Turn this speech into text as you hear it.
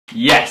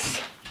Yes,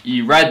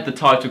 you read the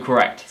title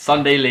correct.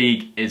 Sunday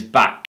League is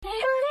back.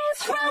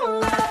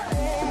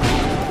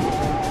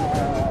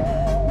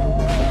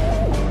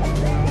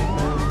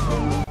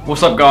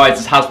 What's up guys,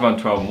 it's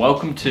Hazman12 and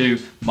welcome to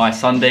my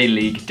Sunday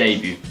League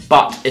debut.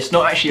 But it's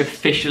not actually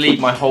officially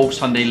my whole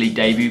Sunday League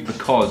debut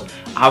because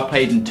I've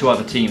played in two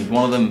other teams.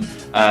 One of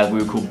them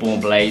we were called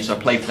Bourne Blades. I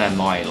played for them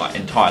my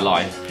entire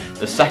life.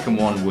 The second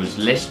one was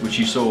List, which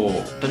you saw, I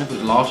don't know if it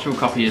was last year or a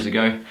couple of years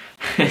ago.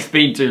 It's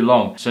been too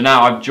long. So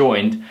now I've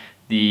joined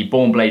the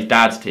Bourne Blades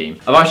Dad's team.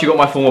 I've actually got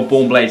my former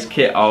Bourne Blades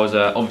kit. I was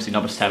obviously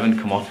number 7,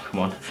 come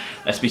on.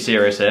 Let's be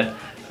serious here.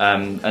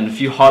 And a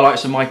few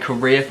highlights of my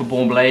career for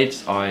Bourne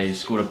Blades. I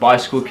scored a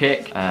bicycle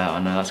kick. I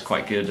know that's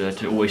quite good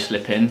to always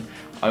slip in.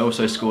 I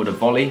also scored a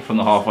volley from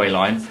the halfway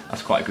line.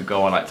 That's quite a good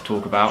goal I like to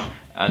talk about.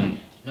 And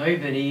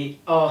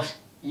nobody asked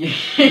you.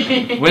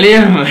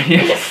 William,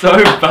 you're so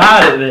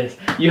bad at this.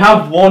 You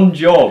have one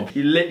job.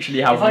 You literally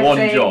have one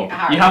job.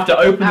 Harry, you have to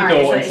open the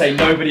door and say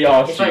nobody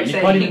asked you. Like You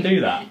can't even do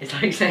that. It's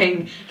like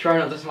saying try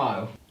not to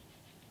smile.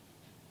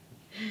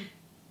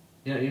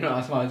 You're not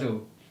a smile at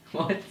all.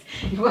 What?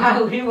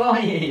 Wow, who are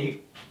you?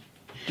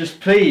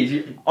 Just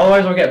please,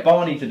 otherwise I'll get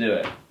Barney to do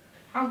it.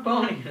 How's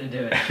Barney gonna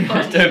do it?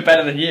 He's doing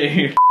better than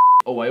you.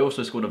 Oh, I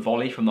also scored a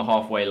volley from the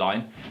halfway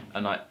line,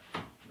 and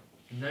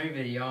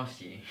nobody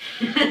asked you.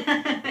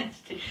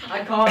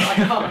 I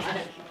can't.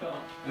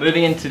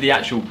 Moving into the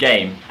actual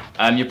game,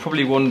 you're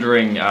probably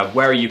wondering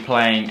where are you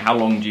playing, how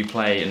long do you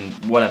play, and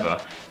whatever.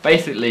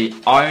 Basically,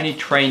 I only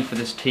trained for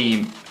this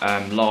team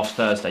last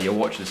Thursday. You'll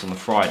watch this on the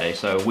Friday,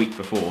 so a week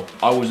before.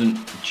 I wasn't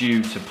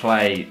due to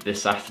play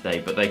this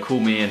Saturday, but they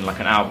called me in like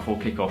an hour before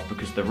kickoff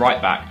because the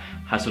right back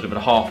has sort of a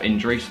half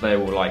injury, so they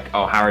were like,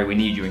 oh Harry, we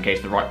need you in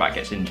case the right back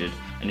gets injured.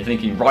 And you're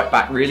thinking, right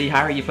back, really,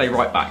 Harry? You play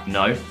right back?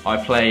 No,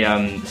 I play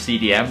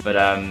CDM, but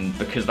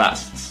because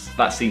that's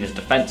seen as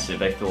defensive,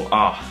 they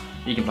thought,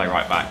 you can play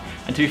right back.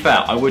 And to be fair,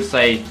 I would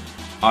say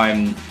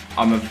I'm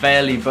a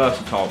fairly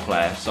versatile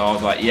player, so I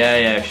was like,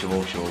 yeah,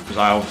 sure, because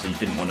I obviously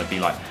didn't want to be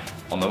like,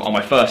 on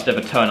my first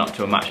ever turn up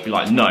to a match, be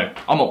like, no,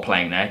 I'm not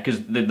playing there,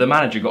 because the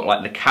manager got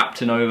like the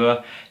captain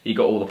over, he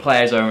got all the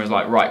players over, and was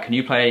like, right, can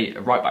you play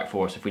right back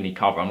for us if we need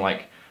cover? I'm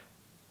like,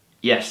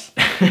 yes.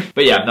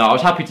 But yeah, no, I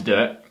was happy to do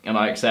it, and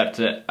I accept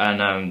it,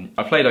 and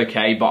I played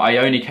okay, but I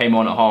only came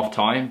on at half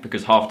time,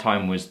 because half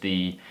time was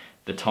the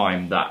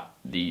time that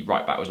the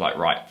right back was like,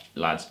 right,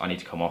 lads, I need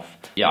to come off.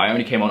 Yeah, I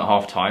only came on at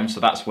half time, so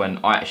that's when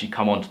I actually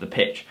come onto the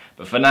pitch.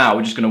 But for now,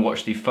 we're just going to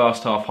watch the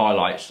first half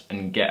highlights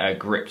and get a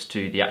grips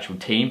to the actual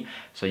team,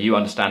 so you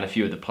understand a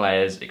few of the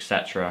players,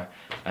 etc.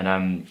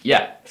 And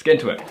yeah, let's get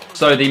into it.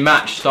 So the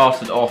match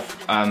started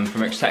off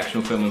from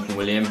exceptional filming from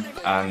William.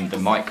 The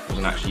mic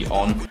wasn't actually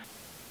on,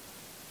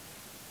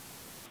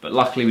 but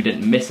luckily we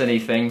didn't miss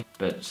anything.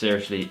 But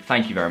seriously,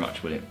 thank you very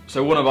much, William.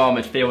 So one of our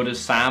midfielders,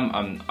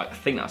 Sam, I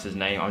think that's his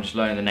name, I'm just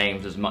learning the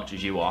names as much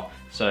as you are.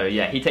 So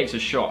yeah, he takes a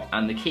shot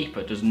and the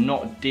keeper does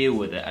not deal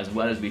with it as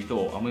well as we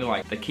thought. And we were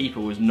like, the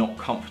keeper was not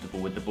comfortable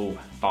with the ball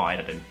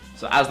fired at him.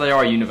 So as they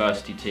are a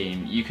university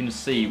team, you can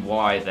see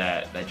why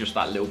they're just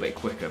that little bit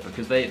quicker,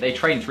 because they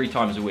train 3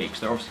 times a week,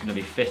 so they're obviously going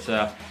to be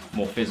fitter,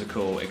 more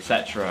physical,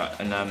 etc.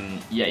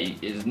 And yeah,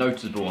 it's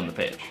noticeable on the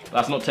pitch.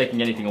 That's not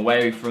taking anything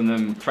away from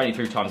them. Training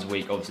 3 times a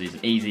week obviously is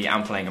easy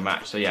and playing a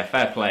match, so yeah,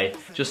 fair play.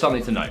 Just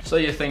something to note. So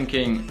you're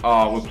thinking,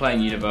 oh, we're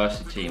playing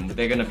university team,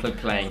 they're going to be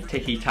playing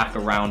ticky-tack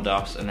around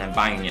us and then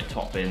banging at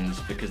top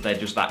bins because they're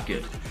just that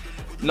good.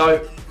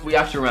 No, we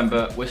have to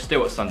remember we're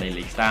still at Sunday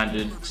League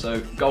standard, so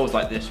goals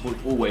like this will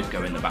always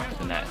go in the back of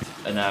the net.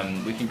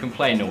 And we can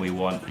complain all we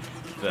want,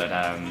 but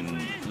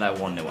they're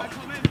 1-0 up.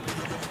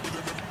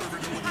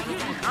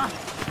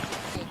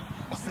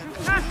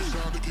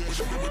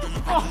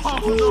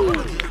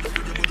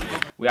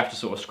 We have to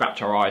sort of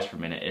scratch our eyes for a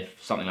minute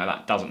if something like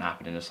that doesn't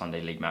happen in a Sunday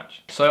League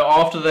match. So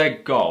after their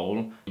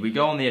goal, we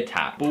go on the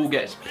attack. Ball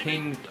gets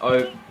pinged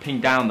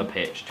down the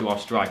pitch to our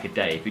striker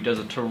Dave, who does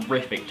a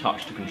terrific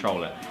touch to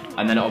control it,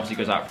 and then it obviously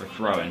goes out for a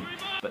throw-in.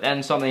 But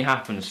then something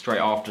happens straight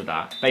after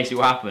that. Basically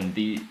what happened,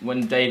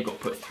 when Dave got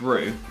put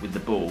through with the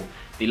ball,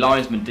 the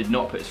linesman did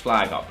not put his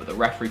flag up, but the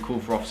referee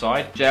called for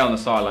offside. Jay on the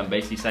sideline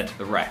basically said to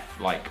the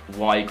ref, like,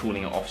 why are you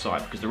calling it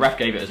offside? Because the ref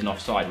gave it as an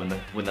offside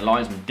when the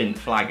linesman didn't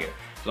flag it.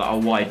 So like, oh,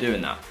 why are you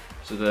doing that?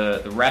 So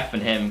the ref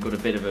and him got a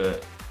bit of a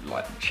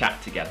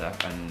chat together,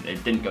 and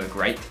it didn't go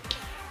great.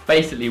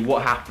 Basically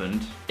what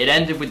happened, it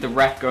ended with the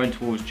ref going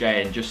towards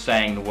Jay and just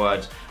saying the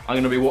words, I'm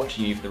going to be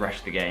watching you for the rest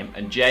of the game.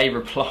 And Jay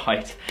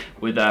replied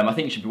with, I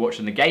think you should be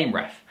watching the game,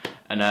 ref.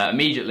 And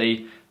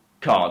immediately,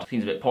 card.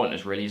 Seems a bit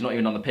pointless really, he's not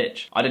even on the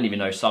pitch. I didn't even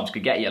know subs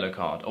could get a yellow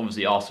card.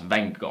 Obviously Arsene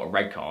Wenger got a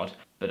red card,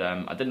 but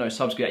I didn't know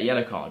subs could get a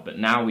yellow card, but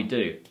now we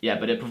do. Yeah,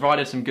 but it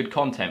provided some good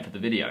content for the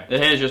video.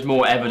 And here's just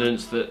more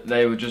evidence that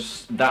they were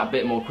just that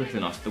bit more quicker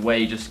than us. The way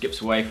he just skips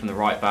away from the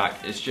right back,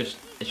 it's just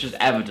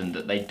evident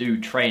that they do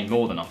train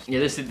more than us. Yeah,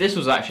 this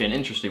was actually an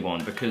interesting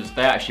one because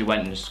they actually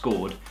went and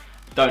scored.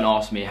 Don't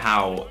ask me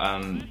how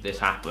this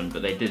happened,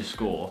 but they did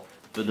score.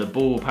 But the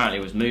ball apparently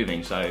was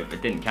moving, so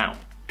it didn't count.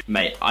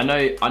 Mate, I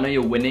know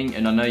you're winning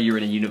and I know you're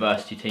in a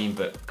university team,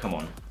 but come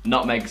on.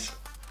 Nutmegs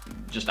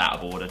just out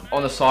of order.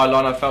 On the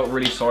sideline, I felt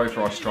really sorry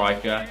for our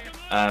striker,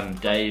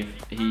 Dave.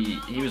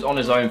 He was on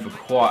his own for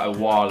quite a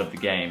while of the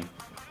game.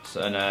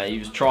 So, and he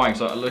was trying,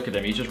 so look at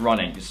him, he's just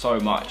running so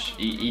much.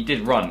 He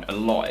did run a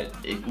lot,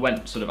 it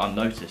went sort of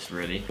unnoticed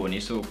really, and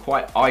he's sort of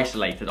quite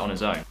isolated on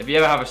his own. If you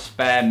ever have a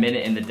spare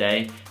minute in the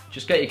day,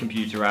 just get your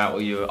computer out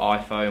or your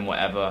iPhone,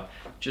 whatever,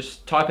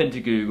 just type into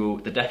Google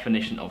the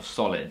definition of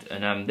solid,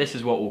 and this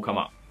is what will come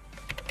up.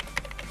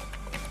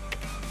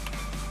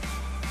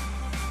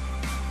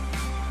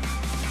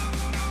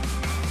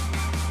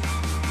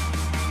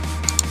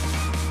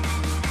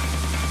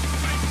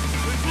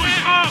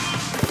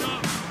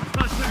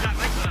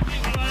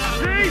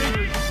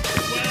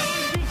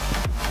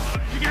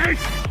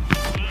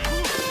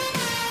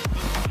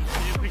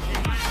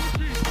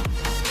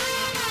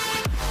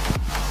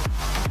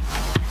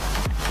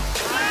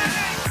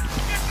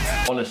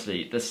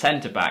 Honestly, the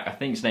centre-back, I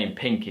think his name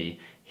Pinky,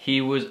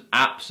 he was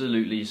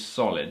absolutely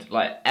solid.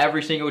 Like,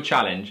 every single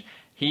challenge,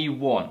 he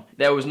won.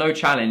 There was no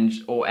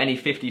challenge or any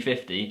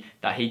 50-50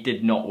 that he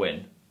did not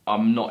win.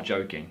 I'm not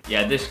joking.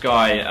 Yeah, this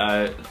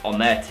guy on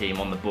their team,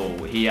 on the ball,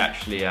 he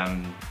actually,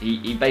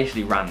 he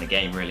basically ran the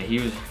game, really. He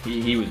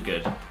was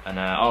good. And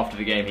after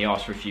the game, he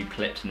asked for a few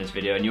clips in this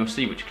video, and you'll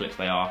see which clips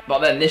they are. But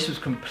then this was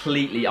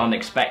completely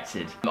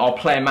unexpected. Our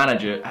player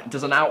manager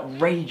does an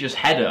outrageous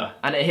header,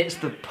 and it hits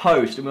the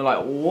post, and we're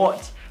like,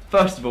 what?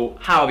 First of all,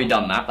 how have he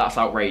done that? That's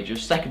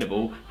outrageous. Second of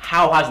all,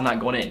 how hasn't that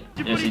gone in?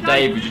 You know, see,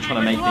 Dave was just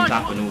trying to make things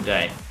happen all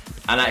day.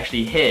 And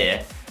actually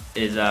here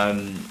is,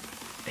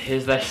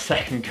 here's their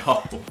second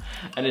goal.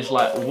 And it's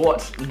like,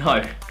 what?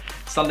 No.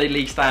 Sunday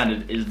League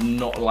standard is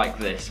not like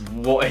this.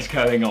 What is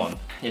going on?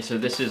 Yeah, so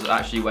this is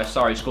actually where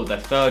Surrey scored their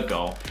third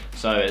goal.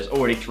 So it's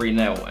already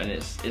 3-0, and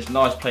it's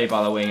nice play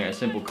by the winger, a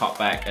simple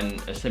cutback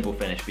and a simple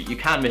finish. But you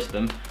can miss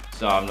them.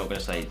 So I'm not going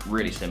to say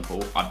really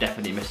simple. I've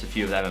definitely missed a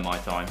few of them in my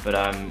time. But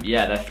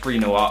yeah, they're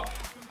 3-0 up,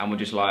 and we're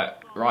just like,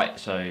 right,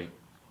 so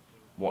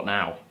what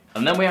now?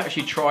 And then we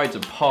actually tried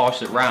to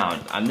pass it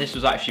round, and this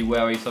was actually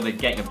where we started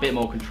getting a bit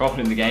more control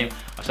in the game.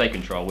 I say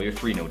control, we were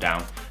 3-0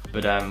 down.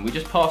 But we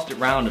just passed it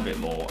round a bit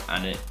more,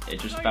 and it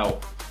just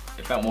felt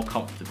more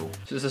comfortable.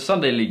 So it's a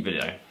Sunday League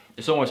video.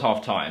 It's almost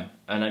half time,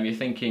 and you're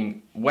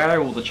thinking, where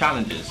are all the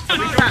challenges?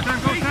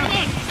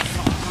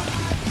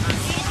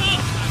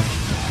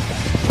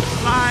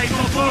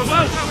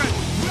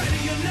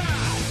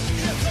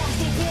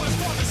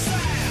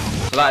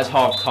 So that is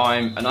half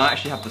time, and I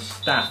actually have the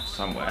stats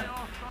somewhere.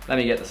 Let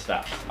me get the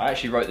stats. I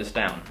actually wrote this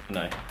down.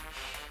 No,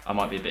 I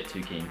might be a bit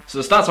too keen.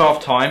 So the stats are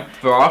half time.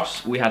 For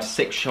us, we had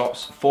 6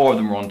 shots, 4 of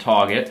them were on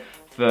target.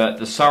 For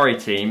the Surrey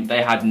team,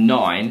 they had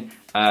 9.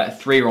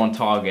 3 were on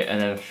target, and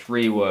then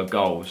 3 were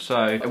goals.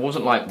 So it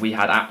wasn't like we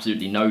had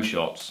absolutely no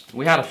shots.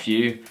 We had a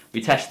few.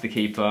 We tested the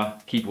keeper.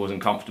 Keeper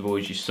wasn't comfortable,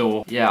 as you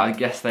saw. Yeah, I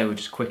guess they were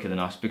just quicker than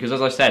us, because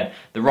as I said,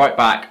 the right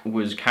back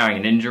was carrying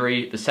an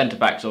injury. The centre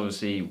backs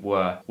obviously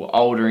were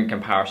older in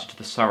comparison to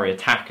the Surrey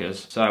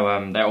attackers.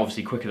 So they're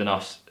obviously quicker than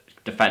us,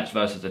 defence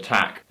versus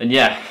attack. And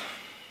yeah,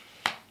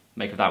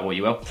 make of that what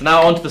you will. So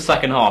now on to the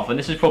second half, and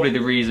this is probably the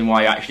reason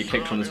why you actually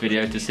clicked on this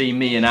video, to see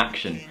me in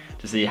action.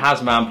 To see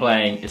Hazman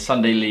playing his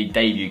Sunday League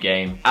debut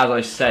game. As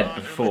I said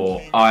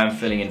before, I am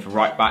filling in for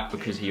right back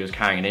because he was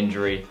carrying an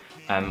injury.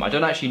 I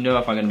don't actually know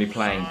if I'm going to be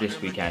playing this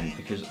weekend,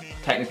 because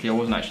technically I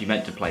wasn't actually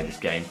meant to play this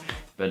game,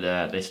 but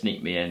they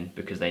sneaked me in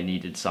because they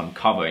needed some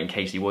cover in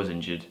case he was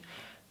injured.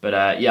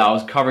 But yeah, I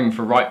was covering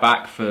for right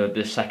back for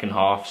this second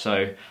half,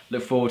 so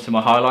look forward to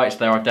my highlights.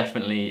 There are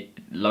definitely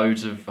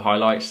loads of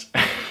highlights.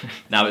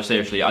 Now, but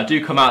seriously, I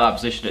do come out of that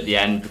position at the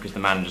end because the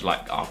manager's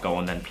like, oh, go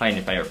on then, play in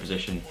your favourite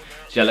position.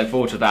 So yeah, look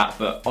forward to that,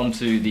 but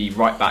onto the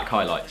right back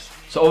highlights.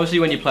 So obviously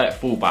when you play at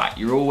full back,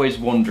 you're always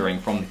wondering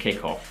from the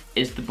kickoff,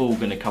 is the ball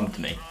going to come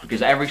to me?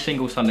 Because every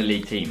single Sunday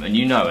League team, and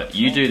you know it,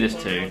 you do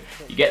this too,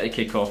 you get the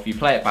kickoff, you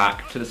play it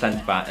back to the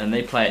centre back, and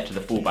they play it to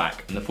the full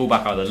back, and the full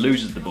back either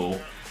loses the ball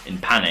in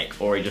panic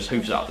or he just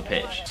hooves it up the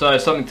pitch. So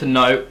something to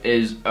note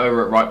is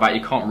over at right back,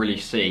 you can't really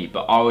see,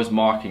 but I was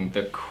marking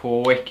the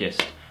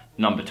quickest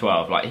number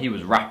 12, like he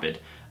was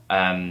rapid.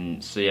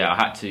 So yeah, I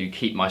had to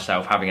keep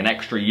myself having an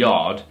extra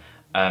yard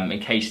in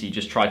case he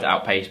just tried to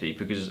outpace me,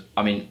 because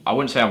I mean, I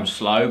wouldn't say I'm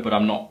slow, but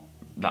I'm not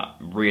that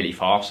really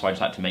fast, so I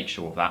just had to make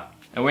sure of that.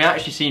 And we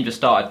actually seem to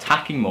start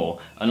attacking more.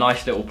 A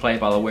nice little play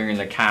by the winger in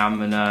the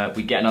cam, and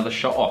we get another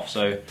shot off,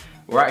 so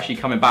we're actually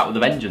coming back with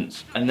a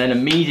vengeance. And then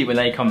immediately when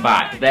they come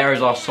back, there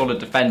is our solid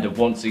defender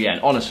once again.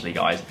 Honestly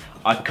guys,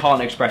 I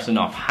can't express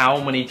enough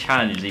how many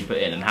challenges he put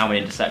in and how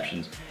many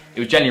interceptions. It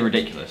was genuinely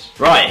ridiculous.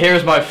 Right, here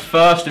is my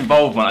first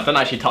involvement. I don't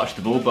actually touch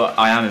the ball, but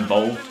I am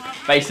involved.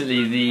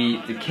 Basically,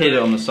 the kid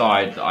on the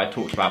side that I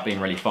talked about being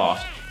really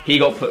fast, he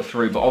got put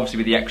through, but obviously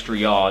with the extra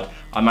yard,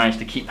 I managed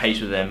to keep pace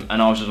with him,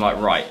 and I was just like,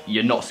 right,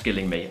 you're not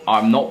skilling me.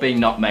 I'm not being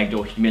nutmegged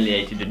or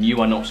humiliated, and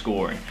you are not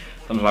scoring.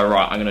 So I was like,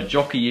 right, I'm gonna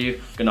jockey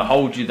you, gonna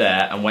hold you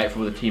there, and wait for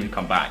all the team to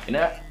come back. And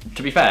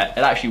to be fair,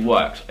 it actually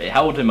worked. It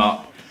held him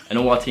up, and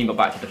all our team got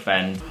back to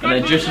defend. And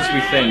then just as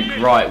we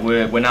think, right,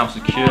 we're now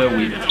secure,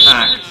 we've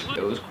attacked,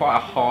 it was quite a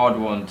hard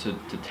one to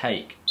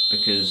take.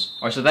 because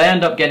so they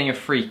end up getting a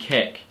free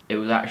kick. It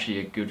was actually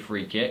a good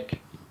free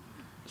kick,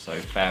 so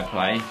fair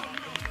play.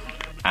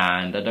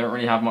 And I don't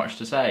really have much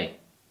to say.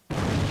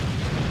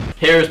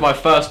 Here is my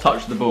first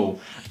touch of the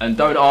ball, and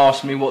don't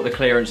ask me what the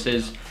clearance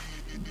is.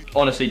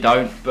 Honestly,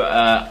 don't. But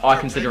I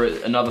consider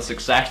it another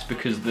success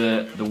because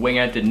the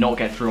winger did not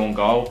get through on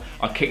goal.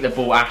 I kicked the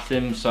ball at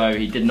him, so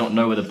he did not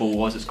know where the ball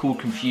was. It's called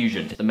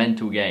confusion. It's a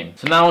mental game.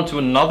 So now on to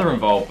another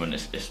involvement.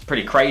 It's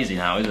pretty crazy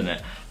now, isn't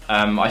it?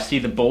 I see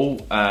the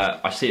ball.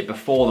 I see it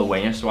before the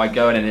winger, so I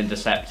go in and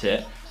intercept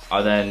it.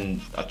 I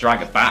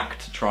drag it back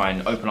to try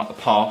and open up the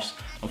pass.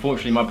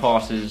 Unfortunately, my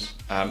pass is,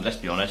 let's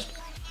be honest,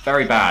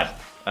 very bad.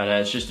 And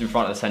it's just in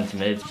front of the centre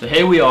mid. So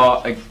here we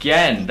are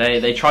again.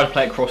 They try to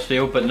play it cross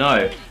field, but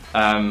no.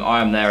 I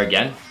am there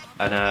again.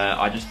 And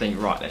I just think,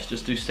 right, let's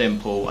just do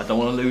simple. I don't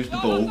want to lose the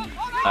ball.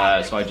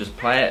 So I just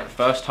play it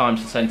first time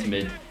to centre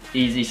mid.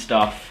 Easy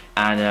stuff.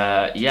 And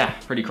yeah,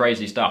 pretty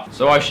crazy stuff.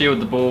 So I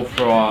shield the ball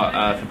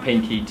for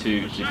Pinky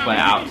to play it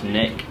out to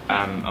Nick.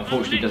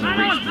 Unfortunately, it doesn't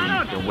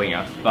reach the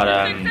winger. But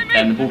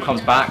then the ball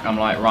comes back. I'm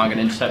like, right, I'm going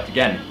to intercept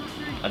again.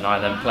 And I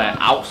then play it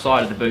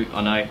outside of the boot.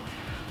 I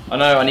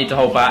know I need to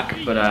hold back,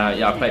 but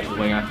yeah, I play it to the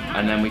winger,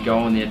 and then we go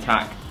on the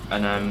attack,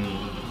 and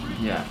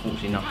yeah,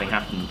 fortunately nothing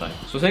happened though.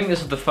 So I think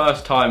this is the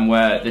first time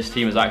where this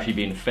team has actually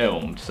been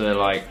filmed, so they're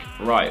like,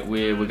 right,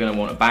 we're going to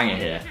want a banger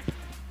here,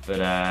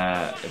 but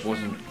it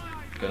wasn't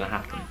going to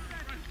happen.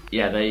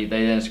 Yeah, they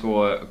then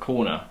score a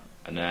corner,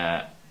 and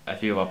a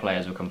few of our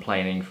players were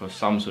complaining for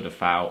some sort of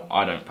foul.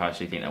 I don't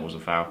personally think that was a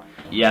foul.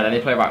 Yeah, then they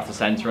play back to the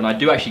centre, and I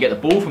do actually get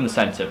the ball from the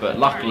centre, but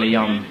luckily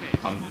I'm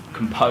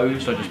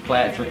composed. I just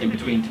play it in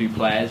between two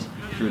players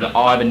through the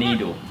eye of a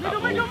needle, that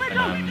ball.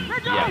 And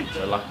yeah,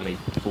 so luckily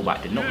the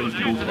fullback did not lose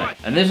the ball today.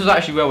 And this was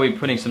actually where we were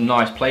putting some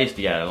nice plays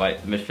together.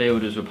 Like the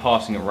midfielders were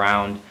passing it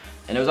around,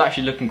 and it was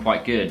actually looking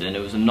quite good. And it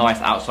was a nice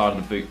outside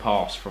of the boot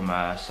pass from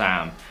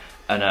Sam.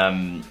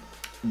 And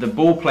the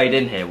ball played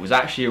in here was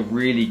actually a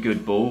really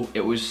good ball.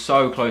 It was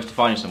so close to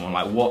finding someone.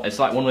 Like what? It's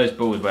like one of those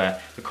balls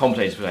where the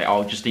commentators were like,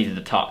 "Oh, just needed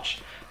a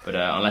touch," but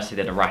unless they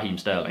did a Raheem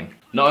Sterling.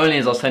 Not only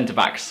is our centre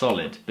back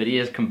solid, but he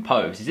is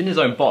composed. He's in his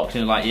own box,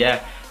 and he's like,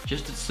 "Yeah,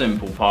 just a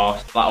simple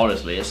pass." Like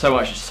honestly, it's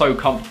so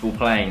comfortable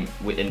playing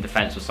in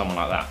defence with someone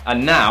like that.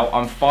 And now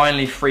I'm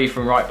finally free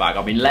from right back.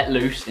 I've been let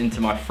loose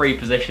into my free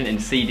position in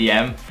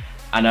CDM,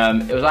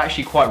 and it was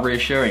actually quite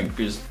reassuring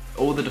because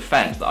all the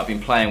defence that I've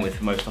been playing with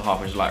for most of the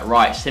half was like,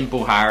 right,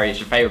 simple Harry, it's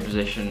your favourite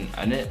position,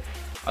 and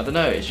I don't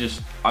know, it's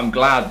just, I'm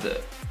glad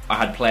that I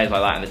had players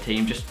like that in the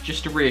team,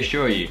 just to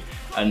reassure you.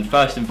 And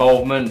first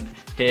involvement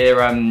here,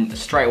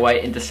 straight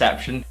away,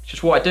 interception, it's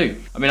just what I do.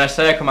 I mean, I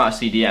say I come out of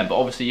CDM, but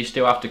obviously you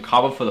still have to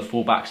cover for the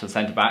fullbacks and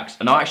centre-backs,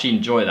 and I actually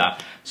enjoy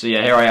that. So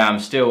yeah, here I am,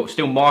 still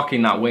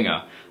marking that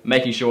winger,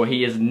 making sure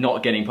he is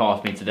not getting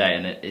past me today,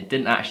 and it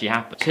didn't actually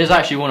happen. So here's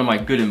actually one of my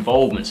good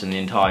involvements in the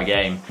entire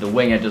game. The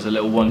winger does a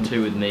little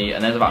 1-2 with me,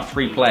 and there's about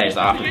 3 players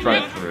that I have to throw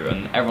it through,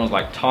 and everyone's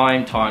like,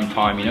 time,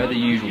 you know, the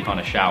usual kind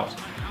of shouts.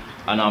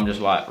 And I'm just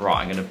like, right,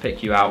 I'm gonna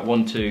pick you out,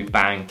 1-2,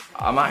 bang.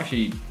 I'm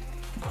actually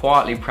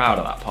quietly proud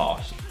of that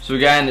pass. So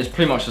again, it's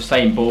pretty much the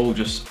same ball,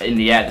 just in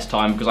the air this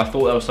time, because I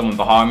thought there was someone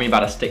behind me about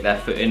to stick their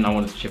foot in, I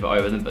wanted to chip it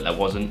over them, but there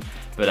wasn't.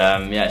 But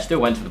yeah, it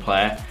still went to the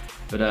player.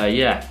 But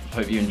yeah,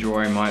 hope you're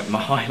enjoying my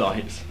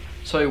highlights.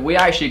 So we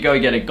actually go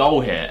get a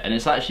goal here, and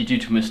it's actually due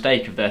to a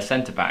mistake of their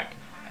centre-back.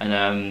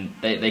 And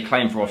they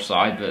claim for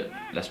offside, but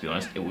let's be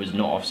honest, it was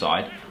not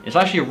offside. It's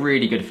actually a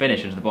really good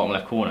finish into the bottom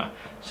left corner.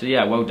 So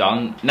yeah, well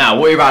done. Now,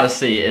 what you're about to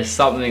see is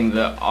something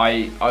that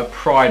I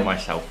pride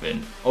myself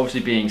in. Obviously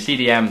being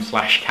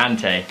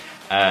CDM/Kante,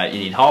 you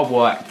need hard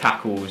work,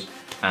 tackles,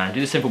 and do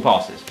the simple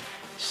passes.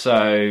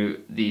 So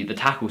the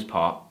tackles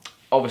part,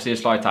 obviously a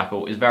slide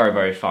tackle is very,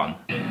 very fun.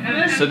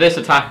 So this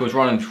attacker was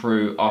running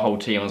through our whole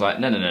team. I was like,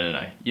 no,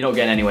 you're not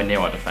getting anywhere near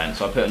our defence.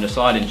 So I put an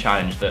aside-in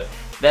challenge that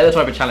they're the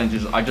type of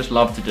challenges I just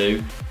love to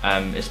do,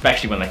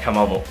 especially when they come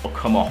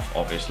off,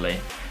 obviously.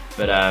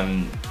 But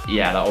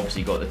yeah, that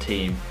obviously got the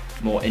team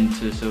more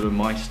into sort of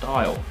my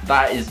style.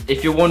 That is,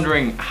 if you're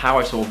wondering how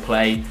I sort of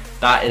play,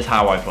 that is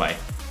how I play.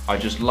 I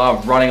just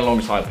love running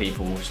alongside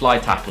people,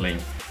 slide tackling.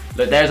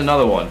 Look, there's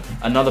another one,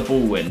 another ball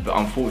win, but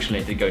unfortunately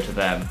it did go to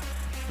them.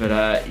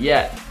 But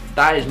yeah,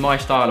 that is my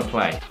style of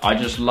play. I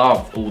just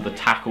love all the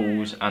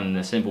tackles and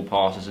the simple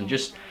passes, and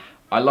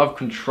I love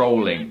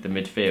controlling the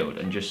midfield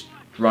and just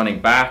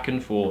running back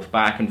and forth,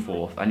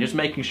 and just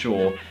making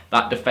sure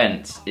that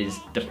defence is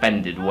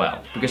defended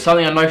well. Because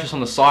something I noticed on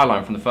the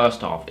sideline from the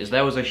first half is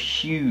there was a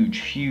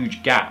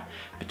huge gap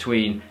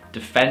between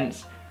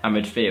defence and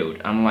midfield.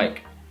 And I'm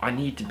like, I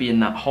need to be in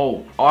that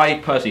hole. I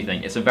personally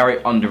think it's a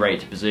very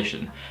underrated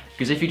position,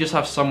 because if you just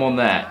have someone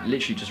there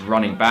literally just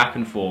running back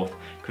and forth,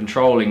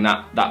 controlling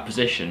that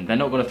position, they're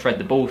not going to thread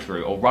the ball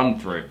through or run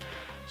through.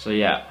 So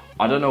yeah,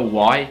 I don't know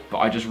why, but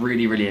I just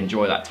really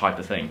enjoy that type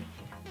of thing.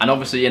 And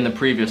obviously in the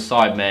previous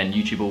Sidemen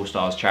YouTube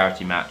All-Stars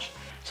charity match,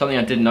 something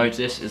I did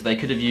notice is they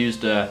could have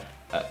used a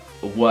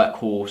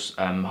workhorse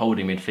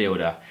holding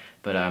midfielder,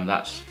 but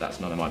that's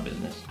none of my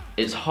business.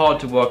 it's hard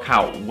to work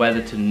out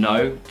whether to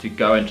know to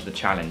go into the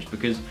challenge,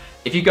 because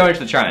if you go into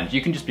the challenge,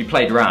 you can just be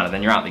played around and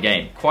then you're out the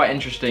game. Quite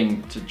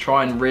interesting to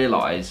try and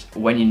realise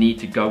when you need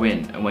to go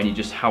in and when you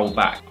just held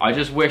back. I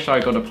just wish I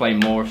got to play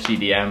more of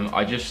CDM.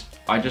 I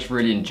just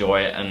really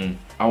enjoy it, and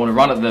I want to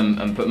run at them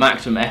and put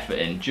maximum effort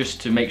in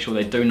just to make sure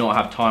they do not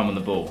have time on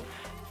the ball.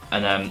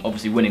 And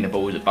obviously winning the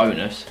ball is a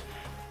bonus.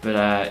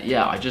 But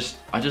yeah, I just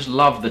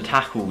love the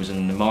tackles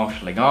and the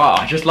marshalling.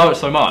 I just love it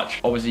so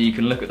much. Obviously you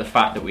can look at the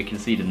fact that we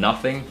conceded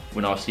nothing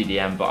when I was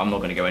CDM, but I'm not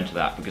going to go into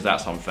that because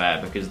that's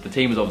unfair, because the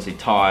team was obviously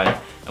tired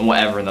and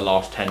whatever in the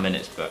last 10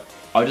 minutes. But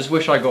I just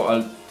wish I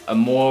got a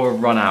more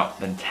run out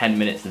than 10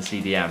 minutes in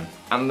CDM.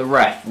 And the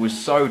ref was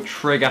so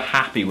trigger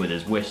happy with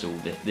his whistle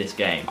this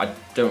game. I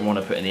don't want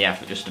to put in the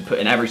effort just to put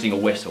in every single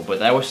whistle, but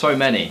there were so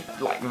many.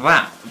 Like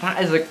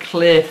that is a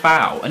clear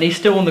foul, and he's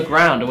still on the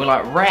ground and we're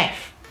like,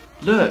 ref,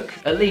 look,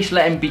 at least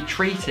let him be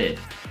treated.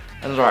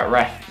 And I was like,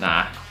 ref,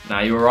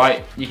 nah, you're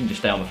alright, you can just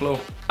stay on the floor.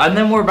 And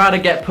then we're about to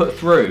get put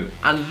through,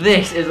 and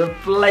this is a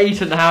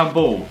blatant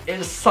handball.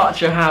 It's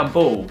such a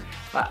handball.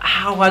 Like,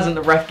 how hasn't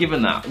the ref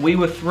given that? We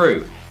were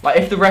through. Like,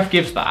 if the ref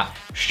gives that,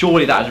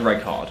 surely that is a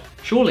red card.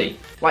 Surely.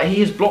 Like,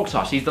 he has blocked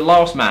us, he's the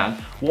last man.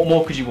 What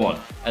more could you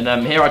want? And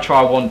here I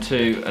try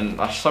 1-2, and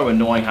that's so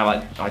annoying how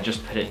I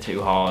just put it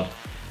too hard.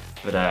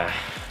 But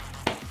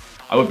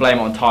I would blame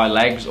it on tire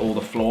legs or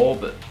the floor,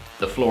 but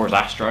the floor is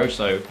Astro,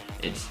 so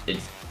it's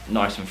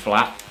nice and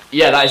flat.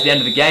 Yeah, that is the end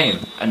of the game.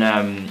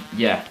 And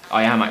yeah,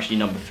 I am actually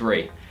number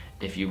 3,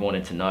 if you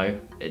wanted to know.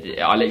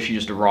 I literally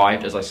just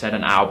arrived, as I said,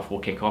 an hour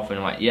before kickoff, and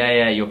I'm like,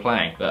 yeah, you're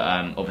playing. But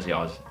obviously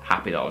I was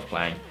happy that I was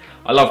playing.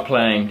 I love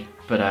playing,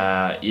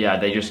 but yeah,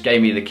 they just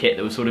gave me the kit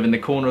that was sort of in the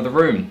corner of the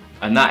room.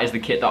 And that is the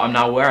kit that I'm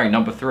now wearing,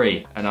 number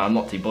 3. And I'm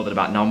not too bothered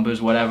about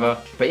numbers, whatever.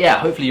 But yeah,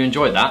 hopefully you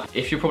enjoyed that.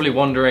 If you're probably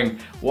wondering,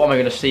 what am I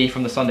gonna see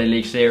from the Sunday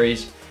League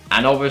series?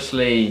 And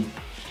obviously,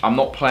 I'm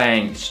not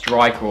playing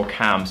striker or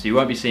cam, so you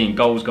won't be seeing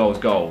goals, goals,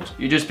 goals.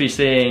 You'll just be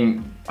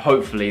seeing,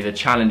 hopefully, the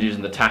challenges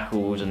and the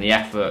tackles and the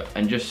effort,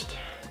 and just,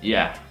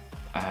 yeah.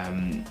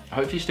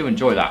 Hopefully you still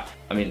enjoy that.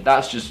 I mean,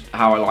 that's just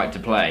how I like to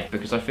play,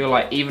 because I feel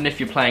like even if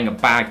you're playing a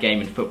bad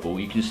game in football,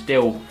 you can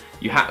still,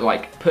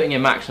 like, putting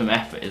in maximum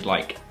effort is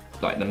like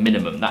the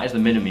minimum. That is the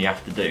minimum you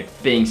have to do.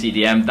 Being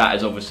CDM, that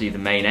is obviously the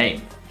main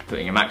aim.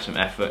 Putting a maximum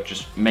effort,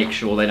 just make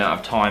sure they don't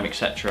have time,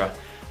 etc.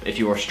 If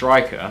you're a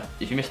striker,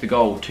 if you miss the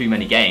goal too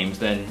many games,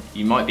 then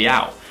you might be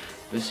out.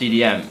 But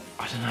CDM,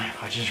 I don't know,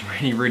 I just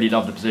really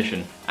love the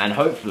position. And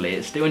hopefully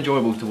it's still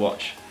enjoyable to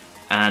watch.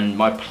 And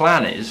my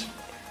plan is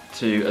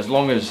to, as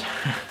long as,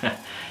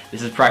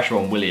 this is pressure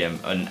on William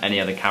and any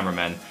other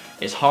cameramen,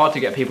 it's hard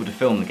to get people to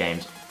film the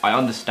games. I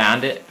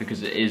understand it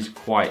because it is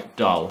quite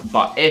dull.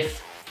 But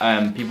if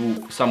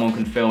someone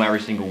can film every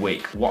single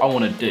week, what I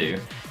want to do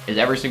is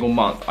every single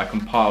month I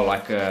compile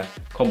like a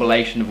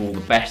compilation of all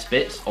the best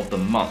bits of the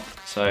month.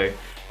 So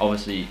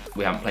obviously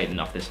we haven't played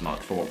enough this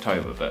month for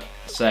October, but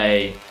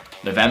say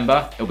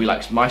November, it'll be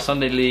like my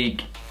Sunday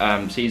League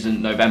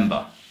season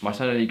November, my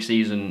Sunday League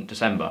season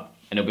December,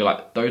 and it'll be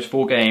like those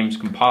 4 games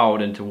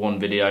compiled into one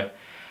video.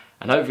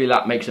 And hopefully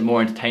that makes it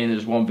more entertaining than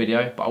just one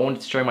video, but I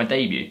wanted to show my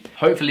debut.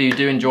 Hopefully you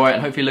do enjoy it,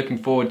 and hopefully you're looking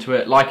forward to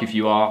it. Like if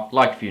you are,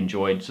 like if you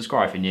enjoyed,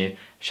 subscribe if you're new.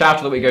 Shout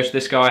out that we go to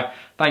this guy.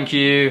 Thank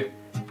you.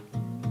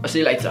 I'll see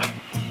you later.